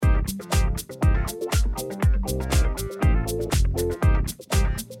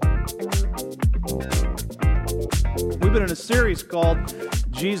series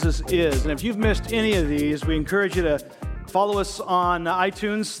called Jesus Is. And if you've missed any of these, we encourage you to follow us on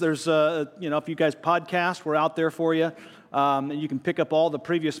iTunes. There's, if you guys podcast, we're out there for you. And you can pick up all the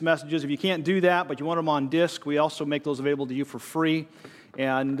previous messages. If you can't do that, but you want them on disc, we also make those available to you for free.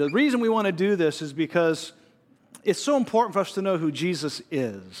 And the reason we want to do this is because it's so important for us to know who Jesus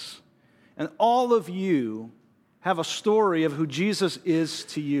is. And all of you have a story of who Jesus is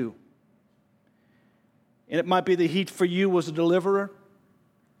to you. And it might be that he, for you, was a deliverer.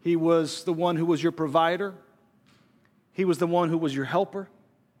 He was the one who was your provider. He was the one who was your helper.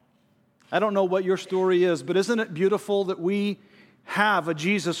 I don't know what your story is, but isn't it beautiful that we have a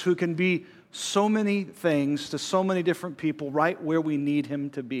Jesus who can be so many things to so many different people right where we need him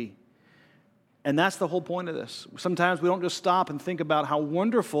to be? And that's the whole point of this. Sometimes we don't just stop and think about how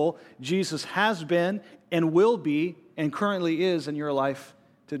wonderful Jesus has been and will be and currently is in your life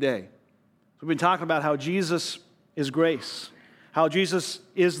today. We've been talking about how Jesus is grace, how Jesus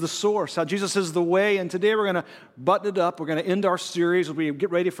is the source, how Jesus is the way, and today we're going to button it up. We're going to end our series as we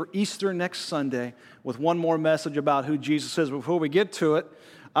get ready for Easter next Sunday with one more message about who Jesus is. Before we get to it,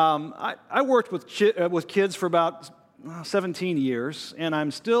 I worked with kids for about 17 years, and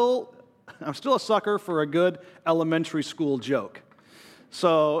I'm still a sucker for a good elementary school joke.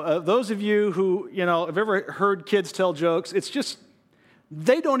 So those of you who, have ever heard kids tell jokes, it's just,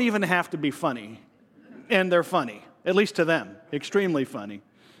 they don't even have to be funny, and they're funny, at least to them, extremely funny.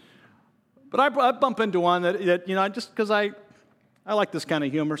 But I bump into one that just because I like this kind of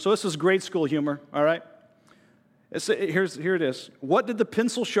humor. So this is grade school humor, all right? Here it is. What did the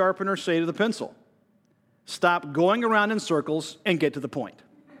pencil sharpener say to the pencil? Stop going around in circles and get to the point.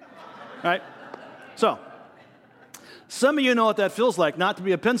 Right? So, some of you know what that feels like, not to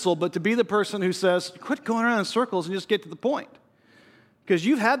be a pencil, but to be the person who says, quit going around in circles and just get to the point. Because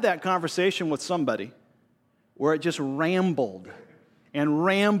you've had that conversation with somebody where it just rambled.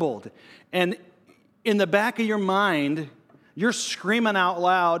 And in the back of your mind, you're screaming out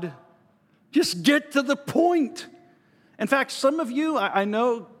loud, just get to the point. In fact, some of you, I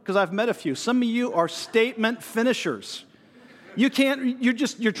know because I've met a few, some of you are statement finishers. You're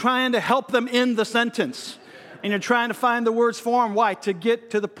trying to help them end the sentence. And you're trying to find the words for them. Why? To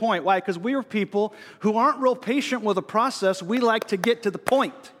get to the point. Why? Because we are people who aren't real patient with a process. We like to get to the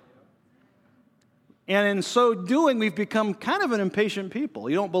point. And in so doing, we've become kind of an impatient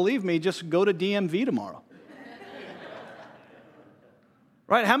people. You don't believe me? Just go to DMV tomorrow.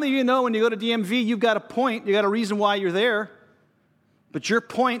 Right? How many of you know when you go to DMV, you've got a point, you got a reason why you're there, but your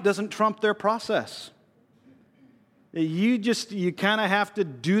point doesn't trump their process. You kind of have to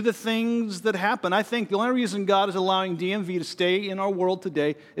do the things that happen. I think the only reason God is allowing DMV to stay in our world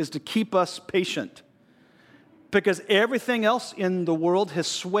today is to keep us patient. Because everything else in the world has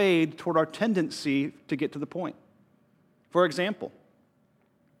swayed toward our tendency to get to the point. For example,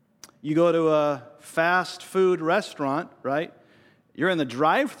 you go to a fast food restaurant, right? You're in the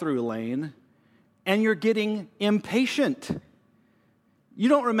drive-through lane, and you're getting impatient. You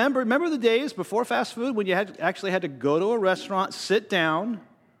don't remember the days before fast food when you actually had to go to a restaurant, sit down,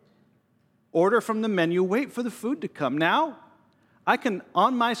 order from the menu, wait for the food to come. Now,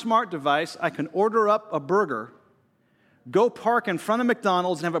 on my smart device, I can order up a burger, go park in front of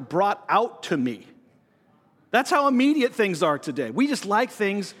McDonald's, and have it brought out to me. That's how immediate things are today. We just like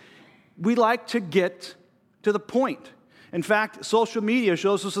things, we like to get to the point. In fact, social media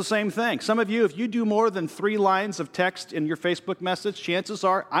shows us the same thing. Some of you, if you do more than 3 lines of text in your Facebook message, chances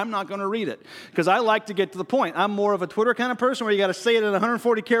are I'm not going to read it because I like to get to the point. I'm more of a Twitter kind of person where you got to say it in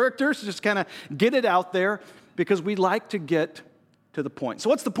 140 characters, just kind of get it out there because we like to get to the point. So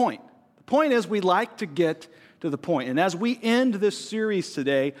what's the point? The point is we like to get to the point. And as we end this series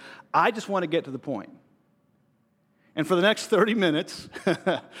today, I just want to get to the point. And for the next 30 minutes,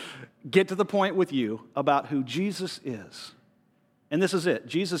 get to the point with you about who Jesus is. And this is it.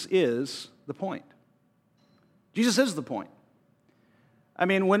 Jesus is the point. Jesus is the point. I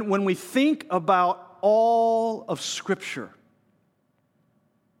mean, when we think about all of Scripture,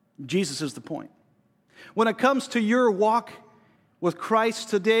 Jesus is the point. When it comes to your walk with Christ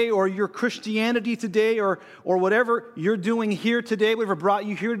today or your Christianity today or whatever you're doing here today, whatever brought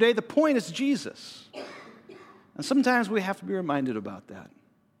you here today, the point is Jesus. And sometimes we have to be reminded about that.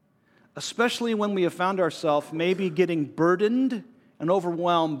 Especially when we have found ourselves maybe getting burdened and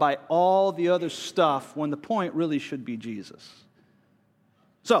overwhelmed by all the other stuff when the point really should be Jesus.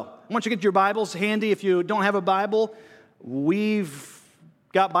 So, I want you to get your Bibles handy. If you don't have a Bible, we've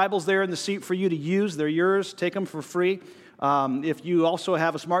got Bibles there in the seat for you to use. They're yours. Take them for free. If you also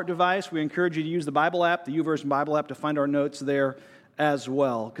have a smart device, we encourage you to use the Bible app, the YouVersion Bible app, to find our notes there as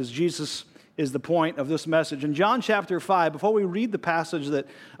well. Because Jesus is the point of this message. In John chapter 5, before we read the passage that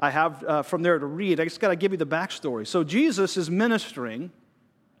I have from there to read, I just got to give you the backstory. So Jesus is ministering,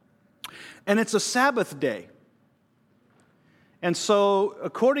 and it's a Sabbath day. And so,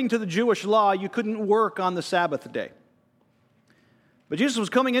 according to the Jewish law, you couldn't work on the Sabbath day. But Jesus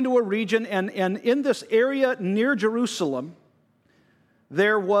was coming into a region, and in this area near Jerusalem,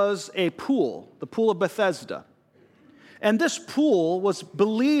 there was a pool, the pool of Bethesda. And this pool was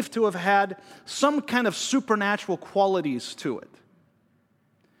believed to have had some kind of supernatural qualities to it.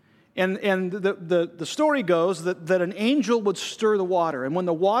 And the story goes that an angel would stir the water. And when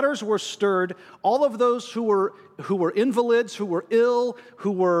the waters were stirred, all of those who were invalids, who were ill,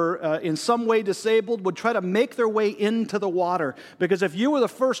 who were in some way disabled, would try to make their way into the water. Because if you were the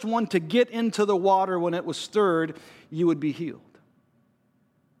first one to get into the water when it was stirred, you would be healed.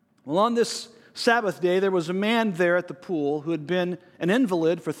 Well, on this Sabbath day, there was a man there at the pool who had been an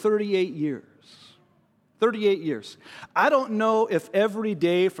invalid for 38 years. 38 years. I don't know if every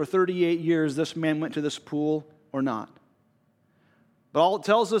day for 38 years this man went to this pool or not. But all it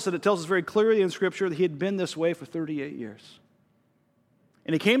tells us, and it tells us very clearly in Scripture, that he had been this way for 38 years.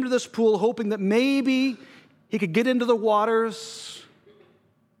 And he came to this pool hoping that maybe he could get into the waters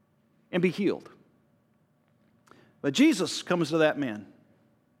and be healed. But Jesus comes to that man,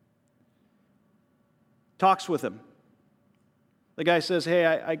 talks with him. The guy says, hey,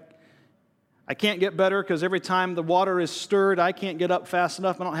 I can't get better because every time the water is stirred, I can't get up fast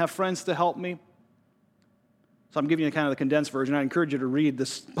enough. I don't have friends to help me. So I'm giving you kind of the condensed version. I encourage you to read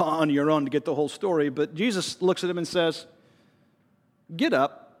this on your own to get the whole story. But Jesus looks at him and says, get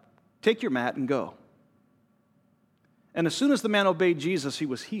up, take your mat, and go. And as soon as the man obeyed Jesus, he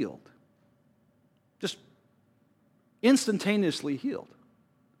was healed. Just instantaneously healed.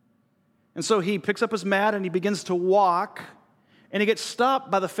 And so he picks up his mat and he begins to walk, and he gets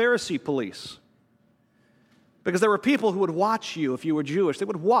stopped by the Pharisee police. Because there were people who would watch you if you were Jewish. They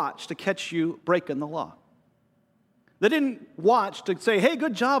would watch to catch you breaking the law. They didn't watch to say, hey,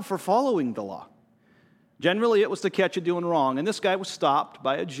 good job for following the law. Generally, it was to catch you doing wrong. And this guy was stopped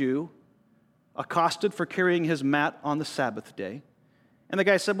by a Jew, accosted for carrying his mat on the Sabbath day. And the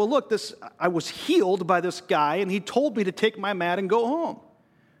guy said, well, look, I was healed by this guy, and he told me to take my mat and go home.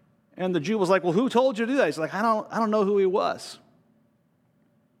 And the Jew was like, well, who told you to do that? He's like, I don't know who he was.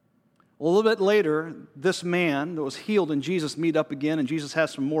 Well, a little bit later, this man that was healed and Jesus meet up again, and Jesus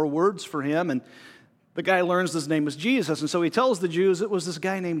has some more words for him, and the guy learns his name is Jesus. And so he tells the Jews, it was this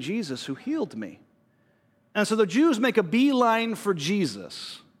guy named Jesus who healed me. And so the Jews make a beeline for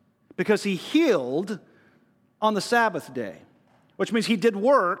Jesus because he healed on the Sabbath day, which means he did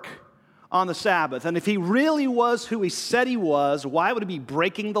work on the Sabbath. And if he really was who he said he was, why would he be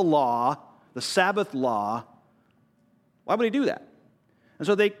breaking the law, the Sabbath law? Why would he do that? And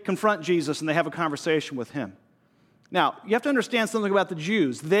so they confront Jesus and they have a conversation with him. Now, you have to understand something about the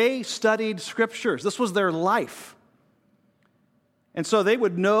Jews. They studied scriptures. This was their life. And so they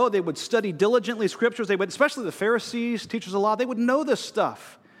would know, they would study diligently scriptures. They would, especially the Pharisees, teachers of the law, they would know this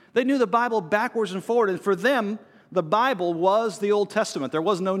stuff. They knew the Bible backwards and forward. And for them, the Bible was the Old Testament. There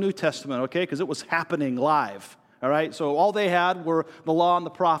was no New Testament, okay, because it was happening live. All right, so all they had were the law and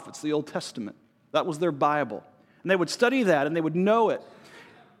the prophets, the Old Testament. That was their Bible. And they would study that and they would know it.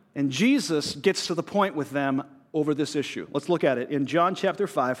 And Jesus gets to the point with them over this issue. Let's look at it in John chapter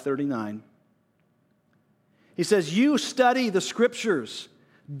 5, 39. He says, you study the scriptures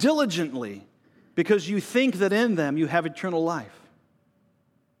diligently because you think that in them you have eternal life.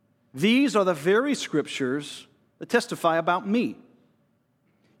 These are the very scriptures that testify about me.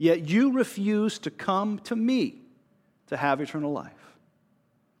 Yet you refuse to come to me to have eternal life.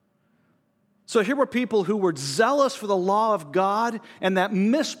 So here were people who were zealous for the law of God, and that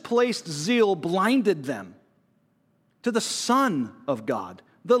misplaced zeal blinded them to the Son of God,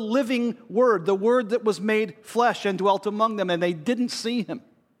 the living Word, the Word that was made flesh and dwelt among them, and they didn't see Him.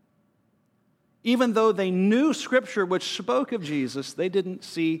 Even though they knew Scripture which spoke of Jesus, they didn't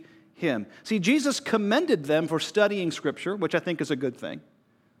see Him. See, Jesus commended them for studying Scripture, which I think is a good thing.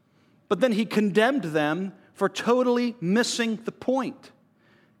 But then He condemned them for totally missing the point.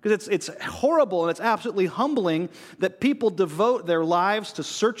 Because it's horrible and it's absolutely humbling that people devote their lives to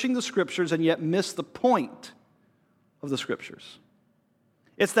searching the Scriptures and yet miss the point of the Scriptures.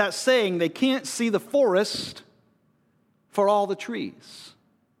 It's that saying, they can't see the forest for all the trees.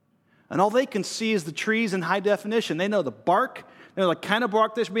 And all they can see is the trees in high definition. They know the bark, they know the kind of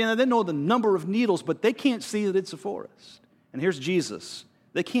bark there should be, and they know the number of needles, but they can't see that it's a forest. And here's Jesus.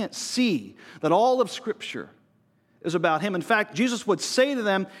 They can't see that all of Scripture is about him. In fact, Jesus would say to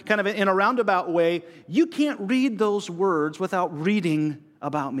them, kind of in a roundabout way, you can't read those words without reading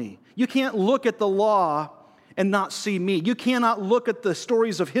about me. You can't look at the law and not see me. You cannot look at the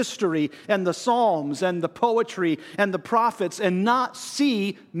stories of history and the Psalms and the poetry and the prophets and not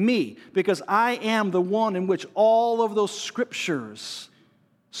see me, because I am the one in which all of those scriptures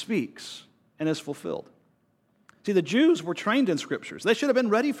speaks and is fulfilled. See, the Jews were trained in scriptures. They should have been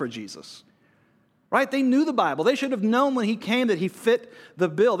ready for Jesus, right? They knew the Bible. They should have known when he came that he fit the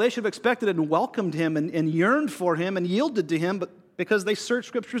bill. They should have expected and welcomed him and yearned for him and yielded to him, but because they searched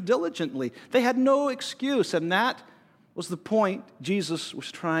scriptures diligently. They had no excuse, and that was the point Jesus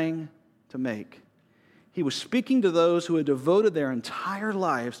was trying to make. He was speaking to those who had devoted their entire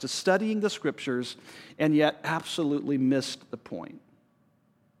lives to studying the scriptures and yet absolutely missed the point.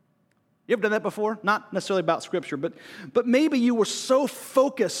 You ever done that before? Not necessarily about scripture, but maybe you were so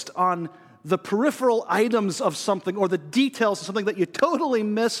focused on the peripheral items of something or the details of something that you totally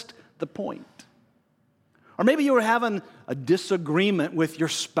missed the point. Or maybe you were having a disagreement with your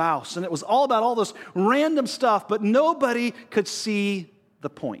spouse, and it was all about all this random stuff, but nobody could see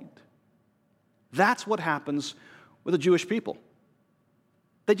the point. That's what happens with the Jewish people.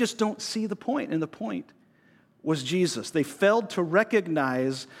 They just don't see the point, and the point was Jesus. They failed to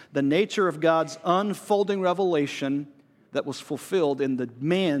recognize the nature of God's unfolding revelation that was fulfilled in the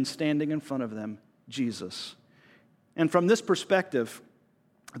man standing in front of them, Jesus. And from this perspective,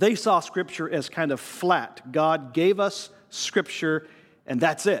 they saw Scripture as kind of flat. God gave us Scripture, and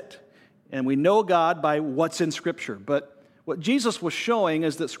that's it. And we know God by what's in Scripture. But what Jesus was showing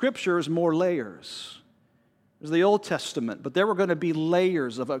is that Scripture is more layers. There's the Old Testament, but there were going to be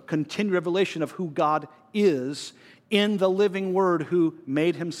layers of a continued revelation of who God is in the living Word who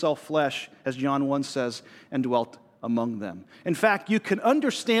made himself flesh, as John 1 says, and dwelt among them. In fact, you can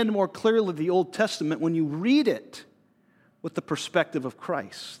understand more clearly the Old Testament when you read it with the perspective of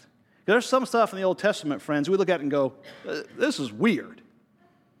Christ. There's some stuff in the Old Testament, friends, we look at it and go, this is weird.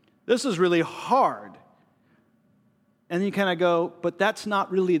 This is really hard. And you kind of go, but that's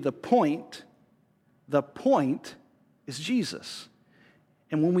not really the point. The point is Jesus.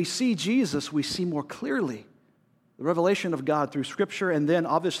 And when we see Jesus, we see more clearly the revelation of God through Scripture, and then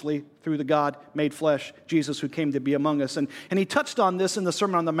obviously through the God made flesh, Jesus, who came to be among us. And he touched on this in the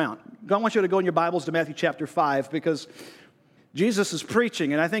Sermon on the Mount. I want you to go in your Bibles to Matthew chapter 5, because Jesus is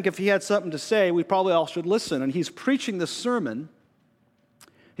preaching, and I think if he had something to say, we probably all should listen. And he's preaching this sermon.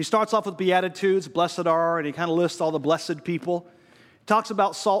 He starts off with Beatitudes, blessed are, and he kind of lists all the blessed people. He talks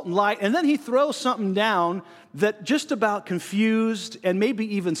about salt and light, and then he throws something down that just about confused and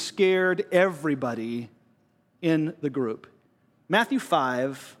maybe even scared everybody in the group. Matthew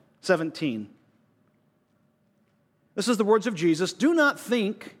 5:17. This is the words of Jesus. Do not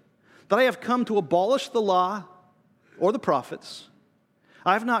think that I have come to abolish the law or the prophets.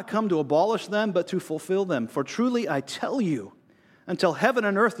 I have not come to abolish them, but to fulfill them. For truly I tell you, until heaven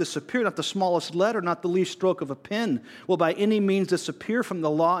and earth disappear, not the smallest letter, not the least stroke of a pen will by any means disappear from the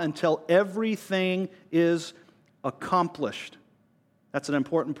law until everything is accomplished. That's an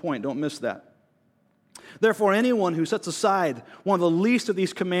important point. Don't miss that. Therefore, anyone who sets aside one of the least of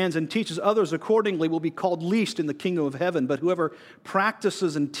these commands and teaches others accordingly will be called least in the kingdom of heaven. But whoever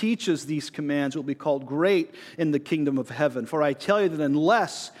practices and teaches these commands will be called great in the kingdom of heaven. For I tell you that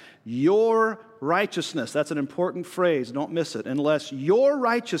unless your righteousness, that's an important phrase, don't miss it, unless your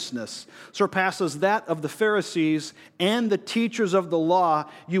righteousness surpasses that of the Pharisees and the teachers of the law,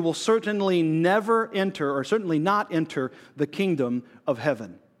 you will certainly never enter, or certainly not enter, the kingdom of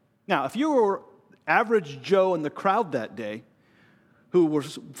heaven. Now, if you were average Joe in the crowd that day who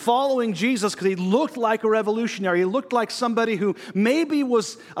was following Jesus because he looked like a revolutionary, he looked like somebody who maybe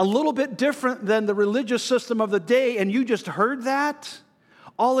was a little bit different than the religious system of the day, and you just heard that,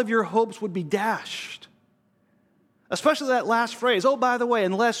 all of your hopes would be dashed. Especially that last phrase, oh, by the way,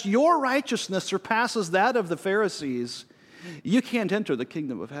 unless your righteousness surpasses that of the Pharisees, you can't enter the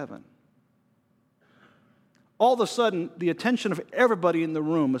kingdom of heaven. All of a sudden, the attention of everybody in the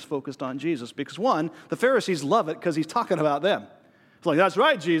room is focused on Jesus because, one, the Pharisees love it because he's talking about them. It's like, that's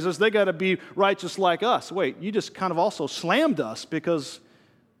right, Jesus, they got to be righteous like us. Wait, you just kind of also slammed us because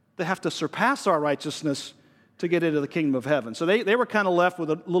they have to surpass our righteousness to get into the kingdom of heaven. So they were kind of left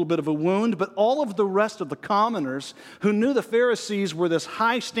with a little bit of a wound, but all of the rest of the commoners who knew the Pharisees were this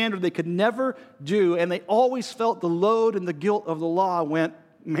high standard they could never do, and they always felt the load and the guilt of the law, went,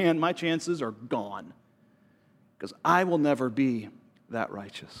 man, my chances are gone, because I will never be that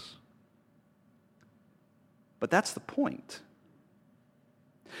righteous. But that's the point.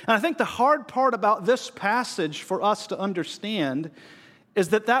 And I think the hard part about this passage for us to understand is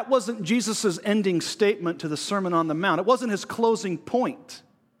that that wasn't Jesus' ending statement to the Sermon on the Mount. It wasn't his closing point.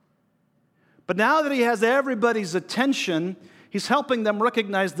 But now that he has everybody's attention, he's helping them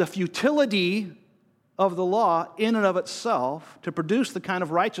recognize the futility of the law in and of itself to produce the kind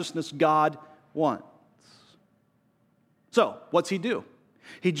of righteousness God wants. So, what's he do?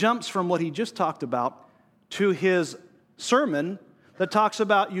 He jumps from what he just talked about to his sermon that talks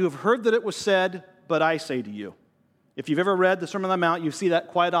about, you have heard that it was said, but I say to you. If you've ever read the Sermon on the Mount, you see that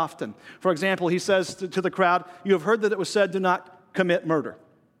quite often. For example, he says to the crowd, you have heard that it was said, do not commit murder.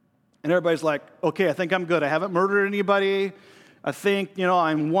 And everybody's like, okay, I think I'm good. I haven't murdered anybody. I think,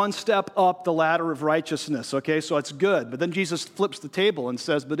 I'm one step up the ladder of righteousness, okay, so it's good. But then Jesus flips the table and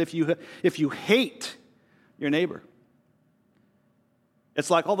says, but if you hate your neighbor, it's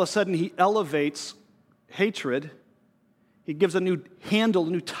like all of a sudden he elevates hatred. He gives a new handle,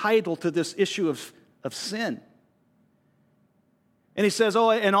 a new title to this issue of sin. And he says,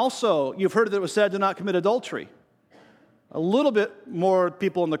 and also, you've heard that it was said, do not commit adultery. A little bit more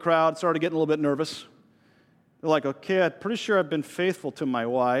people in the crowd started getting a little bit nervous. They're like, okay, I'm pretty sure I've been faithful to my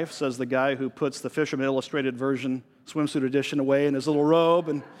wife, says the guy who puts the Fisherman Illustrated Version swimsuit edition away in his little robe,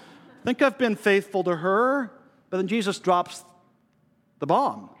 and I think I've been faithful to her. But then Jesus drops the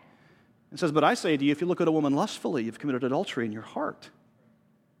bomb and says, but I say to you, if you look at a woman lustfully, you've committed adultery in your heart.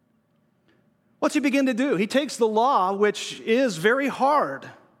 What's he begin to do? He takes the law, which is very hard,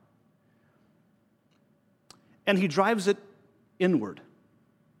 and he drives it inward.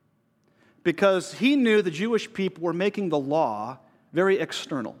 Because he knew the Jewish people were making the law very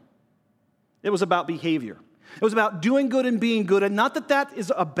external. It was about behavior. It was about doing good and being good, and not that that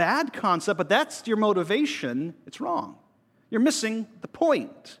is a bad concept, but that's your motivation. It's wrong. You're missing the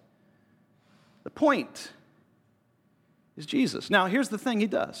point. The point is Jesus. Now, here's the thing he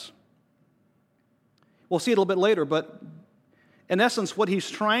does. We'll see it a little bit later, but in essence, what he's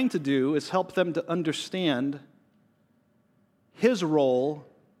trying to do is help them to understand his role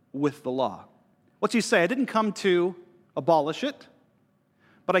with the law. What's he say? I didn't come to abolish it,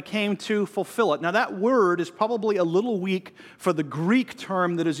 but I came to fulfill it. Now, that word is probably a little weak for the Greek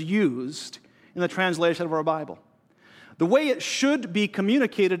term that is used in the translation of our Bible. The way it should be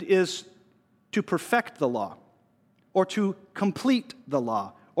communicated is to perfect the law, or to complete the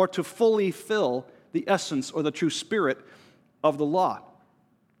law, or to fully fill the essence or the true spirit of the law.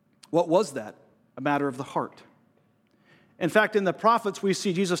 What was that? A matter of the heart. In fact, in the prophets, we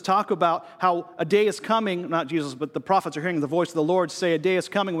see Jesus talk about how a day is coming, not Jesus, but the prophets are hearing the voice of the Lord say, a day is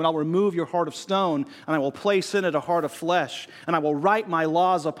coming when I'll remove your heart of stone, and I will place in it a heart of flesh, and I will write my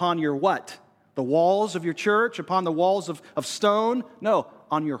laws upon your what? The walls of your church, upon the walls of stone? No,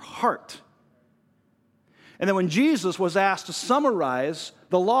 on your heart. And then when Jesus was asked to summarize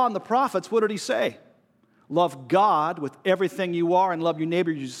the law and the prophets, what did he say? Love God with everything you are and love your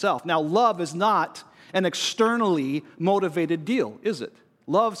neighbor as yourself. Now, love is not an externally motivated deal, is it?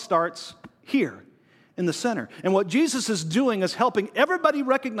 Love starts here in the center. And what Jesus is doing is helping everybody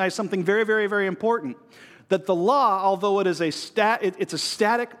recognize something very, very, very important. That the law, although it is it's a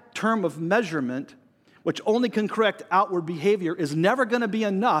static term of measurement, which only can correct outward behavior, is never going to be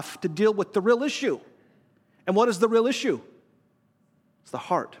enough to deal with the real issue. And what is the real issue? It's the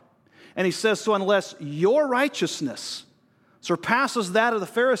heart. And he says, so unless your righteousness surpasses that of the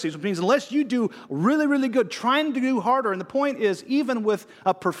Pharisees, which means unless you do really, really good, trying to do harder, and the point is, even with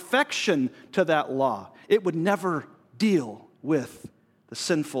a perfection to that law, it would never deal with the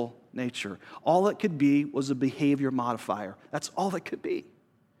sinful nature. All it could be was a behavior modifier. That's all it could be.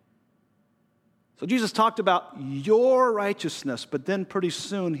 So Jesus talked about your righteousness, but then pretty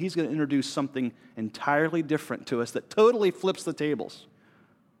soon he's going to introduce something entirely different to us that totally flips the tables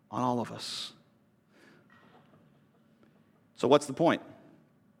on all of us. So what's the point?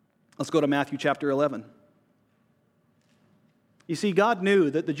 Let's go to Matthew chapter 11. You see, God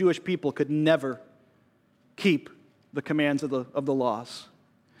knew that the Jewish people could never keep the commands of the laws.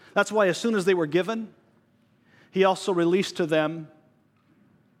 That's why as soon as they were given, he also released to them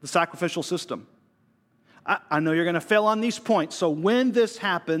the sacrificial system. I know you're going to fail on these points, so when this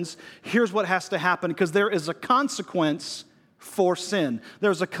happens, here's what has to happen, because there is a consequence for sin.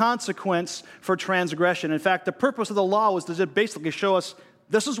 There's a consequence for transgression. In fact, the purpose of the law was to basically show us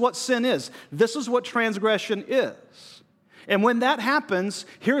this is what sin is. This is what transgression is. And when that happens,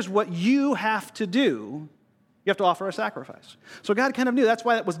 here's what you have to do. You have to offer a sacrifice. So God kind of knew. That's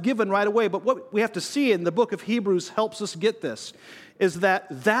why that was given right away. But what we have to see in the book of Hebrews helps us get this, is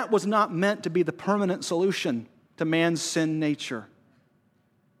that was not meant to be the permanent solution to man's sin nature.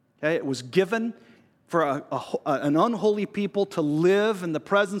 Okay? It was given for an unholy people to live in the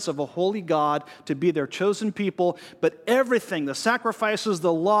presence of a holy God, to be their chosen people. But everything, the sacrifices,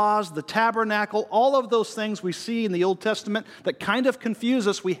 the laws, the tabernacle, all of those things we see in the Old Testament that kind of confuse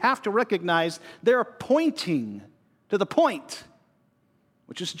us, we have to recognize they're pointing to the point,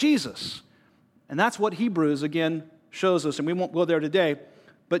 which is Jesus. And that's what Hebrews, again, shows us, and we won't go there today.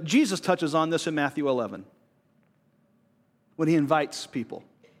 But Jesus touches on this in Matthew 11 when he invites people.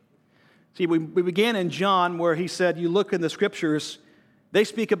 See, we began in John where he said, you look in the scriptures, they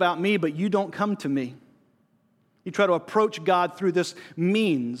speak about me, but you don't come to me. You try to approach God through this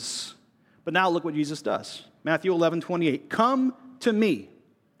means. But now look what Jesus does. Matthew 11:28. Come to me,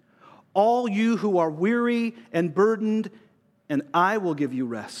 all you who are weary and burdened, and I will give you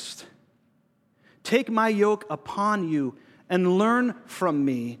rest. Take my yoke upon you and learn from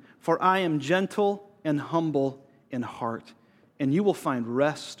me, for I am gentle and humble in heart, and you will find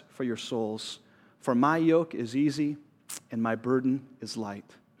rest for your souls. For my yoke is easy and my burden is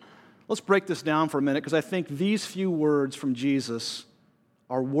light. Let's break this down for a minute, because I think these few words from Jesus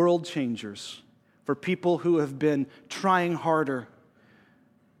are world changers for people who have been trying harder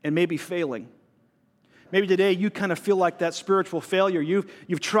and maybe failing. Maybe today you kind of feel like that spiritual failure.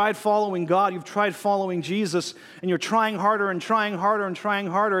 You've tried following God, you've tried following Jesus, and you're trying harder and trying harder and trying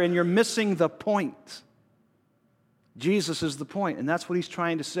harder, and you're missing the point. Jesus is the point, and that's what he's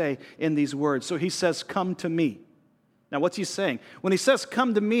trying to say in these words. So he says, come to me. Now, what's he saying? When he says,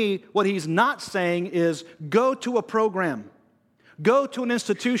 come to me, what he's not saying is go to a program, go to an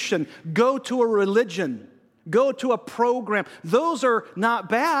institution, go to a religion, go to a program. Those are not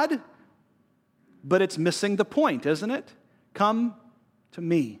bad, but it's missing the point, isn't it? Come to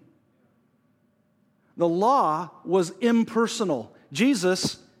me. The law was impersonal.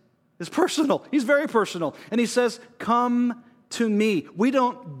 Jesus is personal. He's very personal. And he says, come to me. We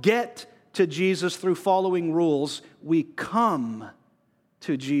don't get to Jesus through following rules. We come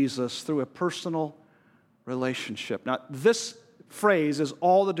to Jesus through a personal relationship. Now, this phrase is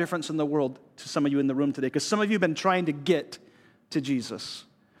all the difference in the world to some of you in the room today, because some of you have been trying to get to Jesus.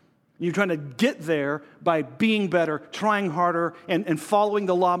 You're trying to get there by being better, trying harder, and following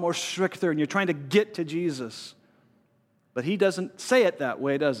the law more stricter, and you're trying to get to Jesus. But he doesn't say it that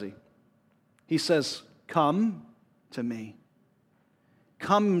way, does he? He says, come to me.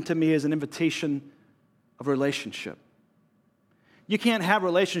 Come to me is an invitation of relationship. You can't have a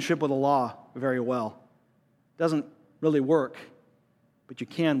relationship with the law very well. It doesn't really work. But you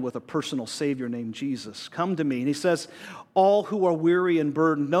can with a personal Savior named Jesus. Come to me. And he says, all who are weary and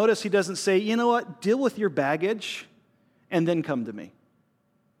burdened. Notice he doesn't say, you know what, deal with your baggage and then come to me.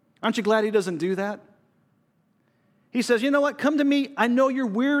 Aren't you glad he doesn't do that? He says, you know what, come to me. I know you're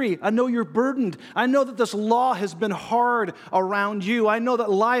weary. I know you're burdened. I know that this law has been hard around you. I know that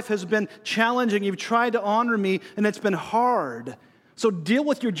life has been challenging. You've tried to honor me and it's been hard. So deal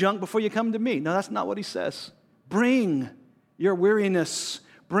with your junk before you come to me. No, that's not what he says. Bring your weariness,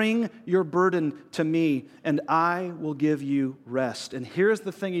 bring your burden to me, and I will give you rest. And here's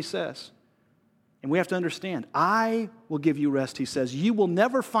the thing he says, and we have to understand, I will give you rest, he says. You will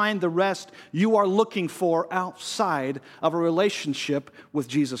never find the rest you are looking for outside of a relationship with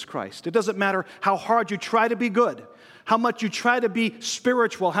Jesus Christ. It doesn't matter how hard you try to be good, how much you try to be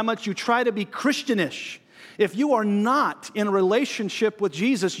spiritual, how much you try to be Christianish. If you are not in a relationship with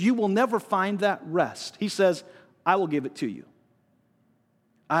Jesus, you will never find that rest. He says, I will give it to you.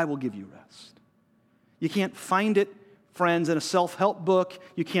 I will give you rest. You can't find it, friends, in a self-help book.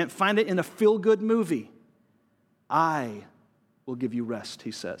 You can't find it in a feel-good movie. I will give you rest,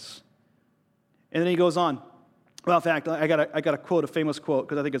 he says. And then he goes on. Well, in fact, I got to quote a famous quote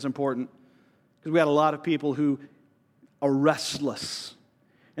because I think it's important. Because we got a lot of people who are restless.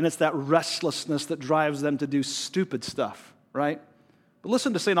 And it's that restlessness that drives them to do stupid stuff, right? But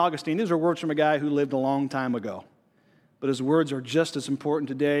listen to St. Augustine. These are words from a guy who lived a long time ago. But his words are just as important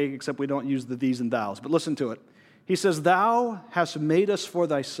today, except we don't use the these and thous. But listen to it. He says, thou hast made us for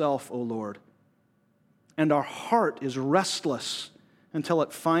thyself, O Lord, and our heart is restless until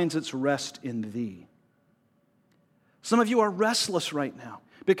it finds its rest in thee. Some of you are restless right now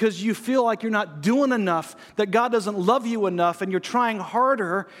because you feel like you're not doing enough, that God doesn't love you enough, and you're trying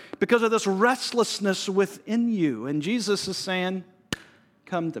harder because of this restlessness within you. And Jesus is saying,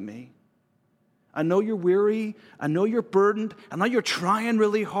 come to me. I know you're weary. I know you're burdened. I know you're trying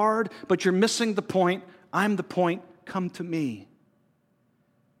really hard, but you're missing the point. I'm the point. Come to me,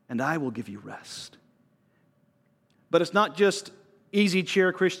 and I will give you rest. But it's not just easy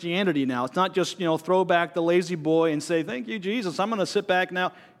chair Christianity now. It's not just, throw back the lazy boy and say, thank you, Jesus, I'm going to sit back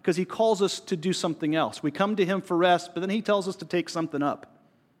now, because he calls us to do something else. We come to him for rest, but then he tells us to take something up.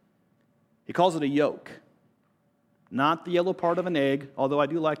 He calls it a yoke. Not the yellow part of an egg, although I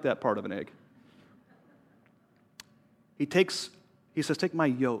do like that part of an egg. He says, take my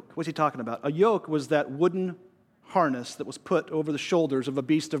yoke. What's he talking about? A yoke was that wooden harness that was put over the shoulders of a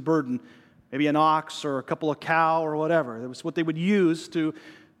beast of burden, maybe an ox or a couple of cow or whatever. It was what they would use to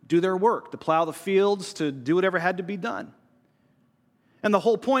do their work, to plow the fields, to do whatever had to be done. And the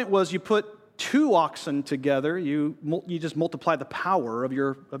whole point was you put two oxen together, you just multiply the power of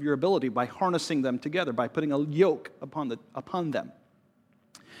your ability by harnessing them together, by putting a yoke upon them.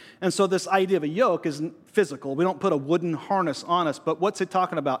 And so this idea of a yoke isn't physical. We don't put a wooden harness on us, but what's it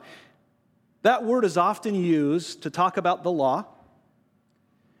talking about? That word is often used to talk about the law,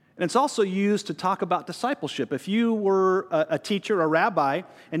 and it's also used to talk about discipleship. If you were a teacher, a rabbi,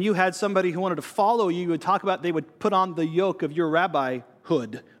 and you had somebody who wanted to follow you, you would talk about, they would put on the yoke of your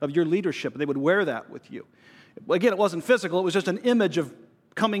rabbihood, of your leadership, and they would wear that with you. Again, it wasn't physical, it was just an image of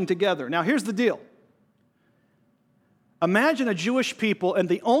coming together. Now, here's the deal. Imagine a Jewish people, and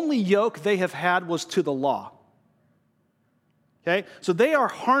the only yoke they have had was to the law. Okay? So they are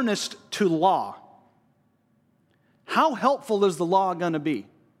harnessed to law. How helpful is the law going to be?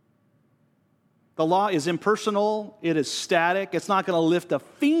 The law is impersonal, it is static, it's not going to lift a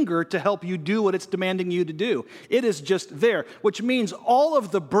finger to help you do what it's demanding you to do. It is just there, which means all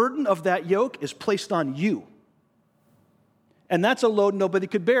of the burden of that yoke is placed on you. And that's a load nobody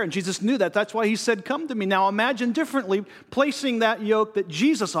could bear, and Jesus knew that. That's why he said, come to me. Now imagine differently placing that yoke that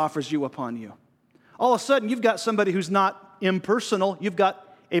Jesus offers you upon you. All of a sudden, you've got somebody who's not impersonal, you've got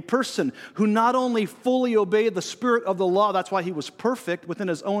a person who not only fully obeyed the spirit of the law, that's why he was perfect. Within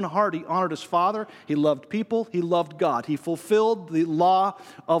his own heart, he honored his Father, he loved people, he loved God. He fulfilled the law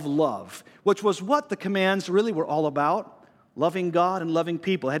of love, which was what the commands really were all about. Loving God and loving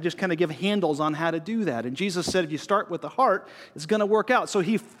people. I had to just kind of give handles on how to do that. And Jesus said, if you start with the heart, it's going to work out. So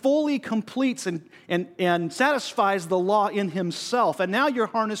he fully completes and satisfies the law in himself. And now you're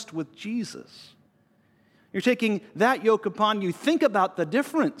harnessed with Jesus. You're taking that yoke upon you. Think about the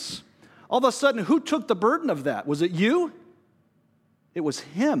difference. All of a sudden, who took the burden of that? Was it you? It was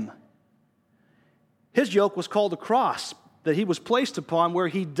him. His yoke was called a cross that he was placed upon, where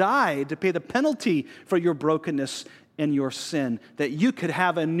he died to pay the penalty for your brokenness and your sin, that you could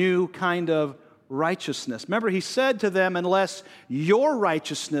have a new kind of righteousness. Remember, he said to them, unless your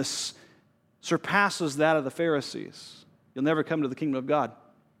righteousness surpasses that of the Pharisees, you'll never come to the kingdom of God.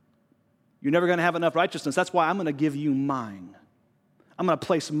 You're never going to have enough righteousness. That's why I'm going to give you mine. I'm going to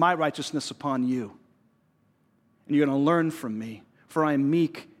place my righteousness upon you. And you're going to learn from me, for I am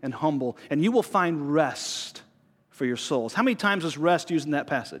meek and humble, and you will find rest for your souls. How many times is rest used in that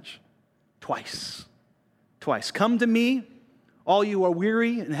passage? Twice. Come to me, all you are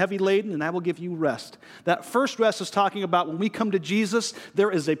weary and heavy laden, and I will give you rest. That first rest is talking about when we come to Jesus,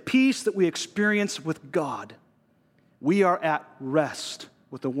 there is a peace that we experience with God. We are at rest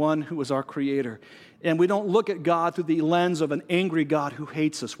with the one who is our creator. And we don't look at God through the lens of an angry God who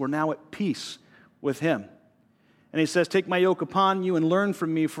hates us. We're now at peace with him. And he says, take my yoke upon you and learn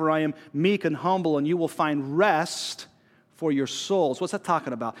from me, for I am meek and humble, and you will find rest for your souls. What's that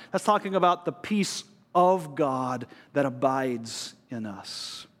talking about? That's talking about the peace of God that abides in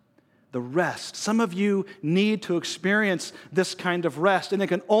us. The rest. Some of you need to experience this kind of rest, and it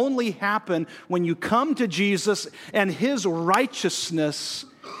can only happen when you come to Jesus and his righteousness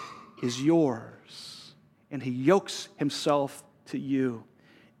is yours, and he yokes himself to you.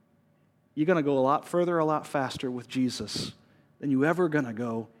 You're going to go a lot further, a lot faster with Jesus than you ever going to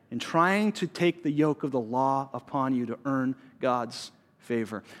go in trying to take the yoke of the law upon you to earn God's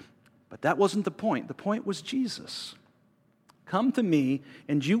favor. But that wasn't the point. The point was Jesus. Come to me,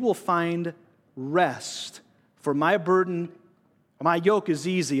 and you will find rest. For my yoke is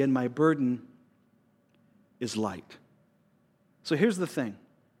easy, and my burden is light. So here's the thing.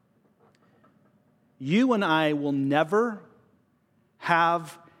 You and I will never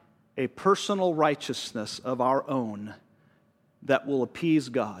have a personal righteousness of our own that will appease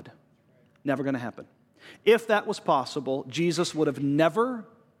God. Never going to happen. If that was possible, Jesus would have never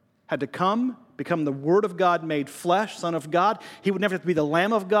had to come, become the Word of God made flesh, Son of God. He would never have to be the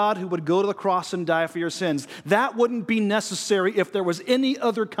Lamb of God who would go to the cross and die for your sins. That wouldn't be necessary if there was any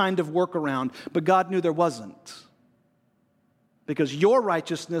other kind of workaround, but God knew there wasn't. Because your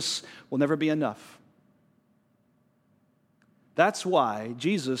righteousness will never be enough. That's why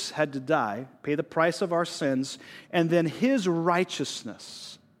Jesus had to die, pay the price of our sins, and then his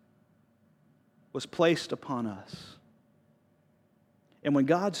righteousness was placed upon us. And when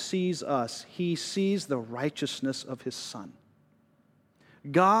God sees us, he sees the righteousness of his Son.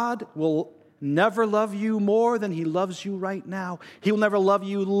 God will never love you more than He loves you right now. He will never love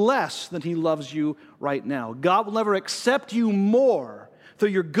you less than He loves you right now. God will never accept you more through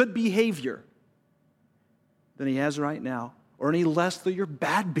your good behavior than He has right now, or any less through your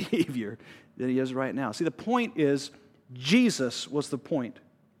bad behavior than He is right now. See, the point is, Jesus was the point.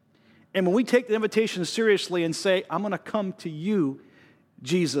 And when we take the invitation seriously and say, I'm going to come to you,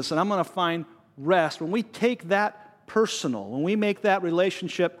 Jesus, and I'm going to find rest, when we take that personal, when we make that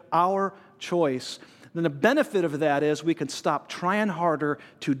relationship our choice, then the benefit of that is we can stop trying harder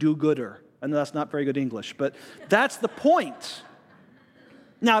to do gooder. I know that's not very good English, but that's the point.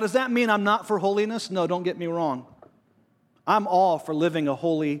 Now, does that mean I'm not for holiness? No, don't get me wrong. I'm all for living a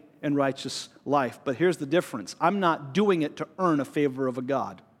holy and righteous life, but here's the difference. I'm not doing it to earn a favor of a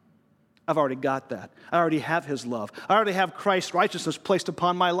God. I've already got that. I already have His love. I already have Christ's righteousness placed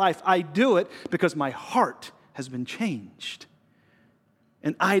upon my life. I do it because my heart has been changed.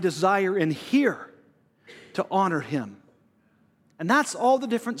 And I desire in here to honor Him. And that's all the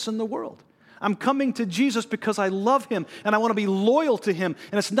difference in the world. I'm coming to Jesus because I love Him and I want to be loyal to Him.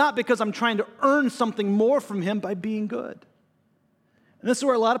 And it's not because I'm trying to earn something more from Him by being good. And this is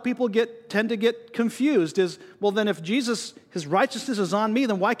where a lot of people tend to get confused is, well, then if Jesus, His righteousness is on me,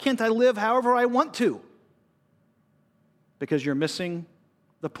 then why can't I live however I want to? Because you're missing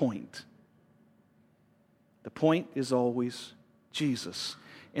the point. The point is always Jesus.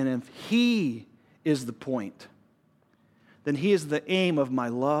 And if He is the point, then He is the aim of my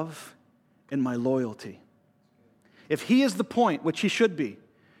love and my loyalty. If He is the point, which He should be,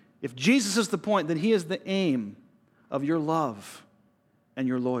 if Jesus is the point, then He is the aim of your love and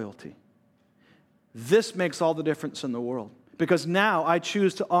your loyalty. This makes all the difference in the world. Because now I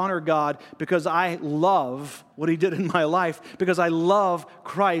choose to honor God because I love what He did in my life, because I love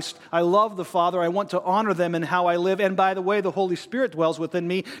Christ, I love the Father, I want to honor them in how I live, and by the way, the Holy Spirit dwells within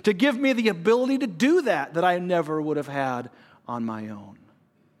me to give me the ability to do that I never would have had on my own.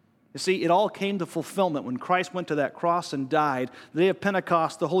 You see, it all came to fulfillment when Christ went to that cross and died. The day of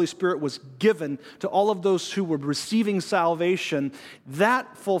Pentecost, the Holy Spirit was given to all of those who were receiving salvation.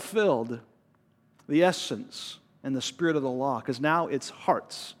 That fulfilled the essence and the spirit of the law, because now it's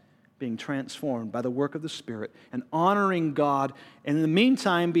hearts being transformed by the work of the Spirit and honoring God, and in the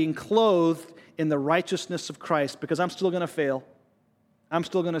meantime being clothed in the righteousness of Christ, because I'm still going to fail. I'm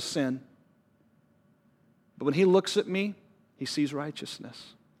still going to sin. But when He looks at me, He sees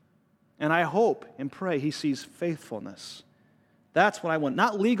righteousness. And I hope and pray He sees faithfulness. That's what I want.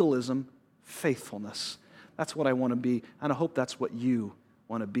 Not legalism, faithfulness. That's what I want to be. And I hope that's what you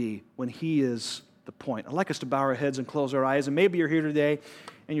want to be when He is the point. I'd like us to bow our heads and close our eyes. And maybe you're here today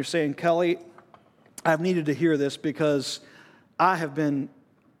and you're saying, Kelly, I've needed to hear this because I've been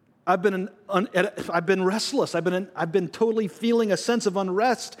restless. I've been totally feeling a sense of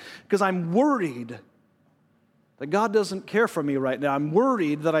unrest because I'm worried that God doesn't care for me right now. I'm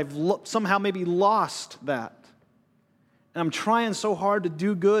worried that I've somehow maybe lost that. And I'm trying so hard to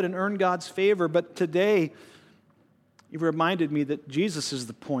do good and earn God's favor, but today you've reminded me that Jesus is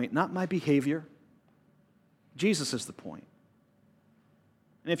the point, not my behavior. Jesus is the point.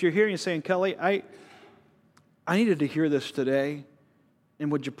 And if you're here and you're saying, Kelly, I needed to hear this today,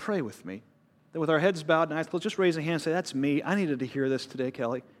 and would you pray with me? That with our heads bowed and eyes closed, just raise a hand and say, that's me. I needed to hear this today,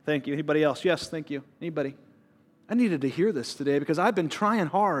 Kelly. Thank you. Anybody else? Yes, thank you. Anybody? I needed to hear this today because I've been trying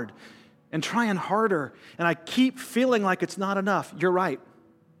hard and trying harder, and I keep feeling like it's not enough. You're right.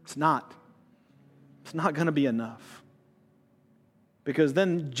 It's not. It's not going to be enough. Because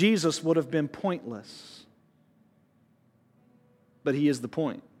then Jesus would have been pointless. But He is the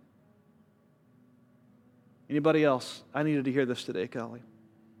point. Anybody else? I needed to hear this today, Kelly.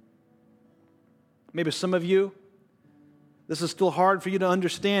 Maybe some of you, this is still hard for you to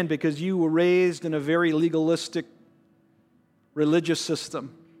understand because you were raised in a very legalistic religious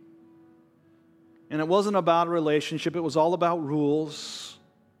system. And it wasn't about a relationship, it was all about rules.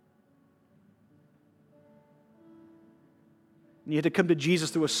 And you had to come to Jesus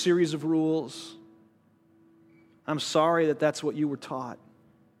through a series of rules. I'm sorry that that's what you were taught.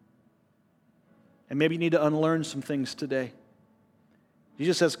 And maybe you need to unlearn some things today.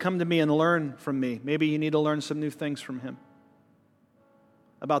 Jesus says, come to me and learn from me. Maybe you need to learn some new things from Him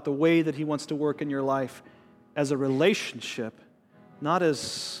about the way that He wants to work in your life as a relationship, not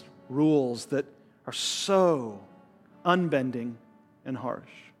as rules that are so unbending and harsh.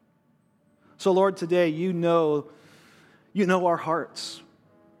 So Lord, today you know our hearts.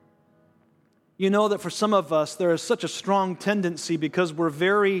 You know that for some of us there is such a strong tendency because we're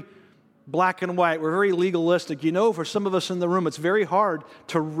very black and white, we're very legalistic. You know, for some of us in the room, it's very hard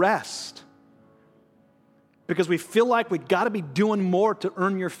to rest because we feel like we've got to be doing more to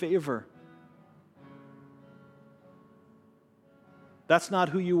earn your favor. That's not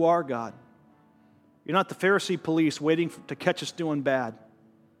who you are, God. You're not the Pharisee police waiting to catch us doing bad.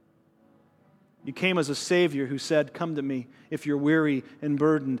 You came as a Savior who said, come to me if you're weary and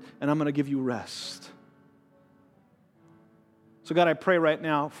burdened, and I'm going to give you rest. So God, I pray right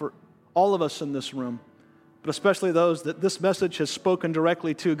now for all of us in this room, but especially those that this message has spoken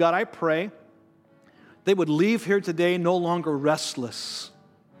directly to. God, I pray they would leave here today no longer restless,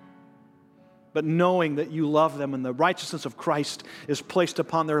 but knowing that you love them and the righteousness of Christ is placed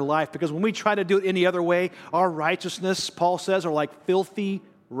upon their life. Because when we try to do it any other way, our righteousness, Paul says, are like filthy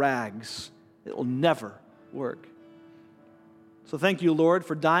rags. It will never work. So thank you, Lord,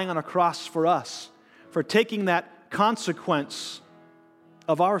 for dying on a cross for us, for taking that consequence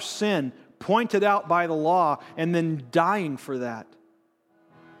of our sin pointed out by the law and then dying for that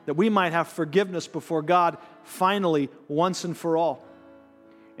we might have forgiveness before God finally once and for all.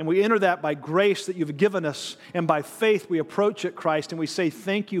 And we enter that by grace that you've given us, and by faith we approach it, Christ, and we say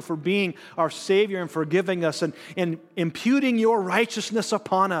thank you for being our Savior and forgiving us and imputing your righteousness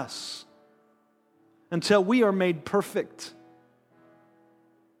upon us until we are made perfect,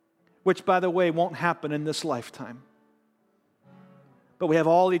 which, by the way, won't happen in this lifetime. But we have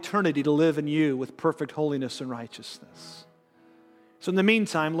all eternity to live in you with perfect holiness and righteousness. So in the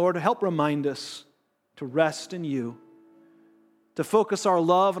meantime, Lord, help remind us to rest in you, to focus our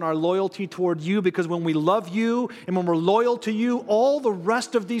love and our loyalty toward you, because when we love you and when we're loyal to you, all the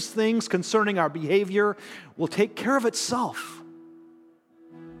rest of these things concerning our behavior will take care of itself.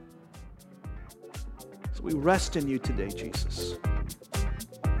 So we rest in you today, Jesus.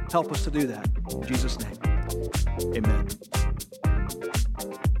 Help us to do that. In Jesus' name, amen.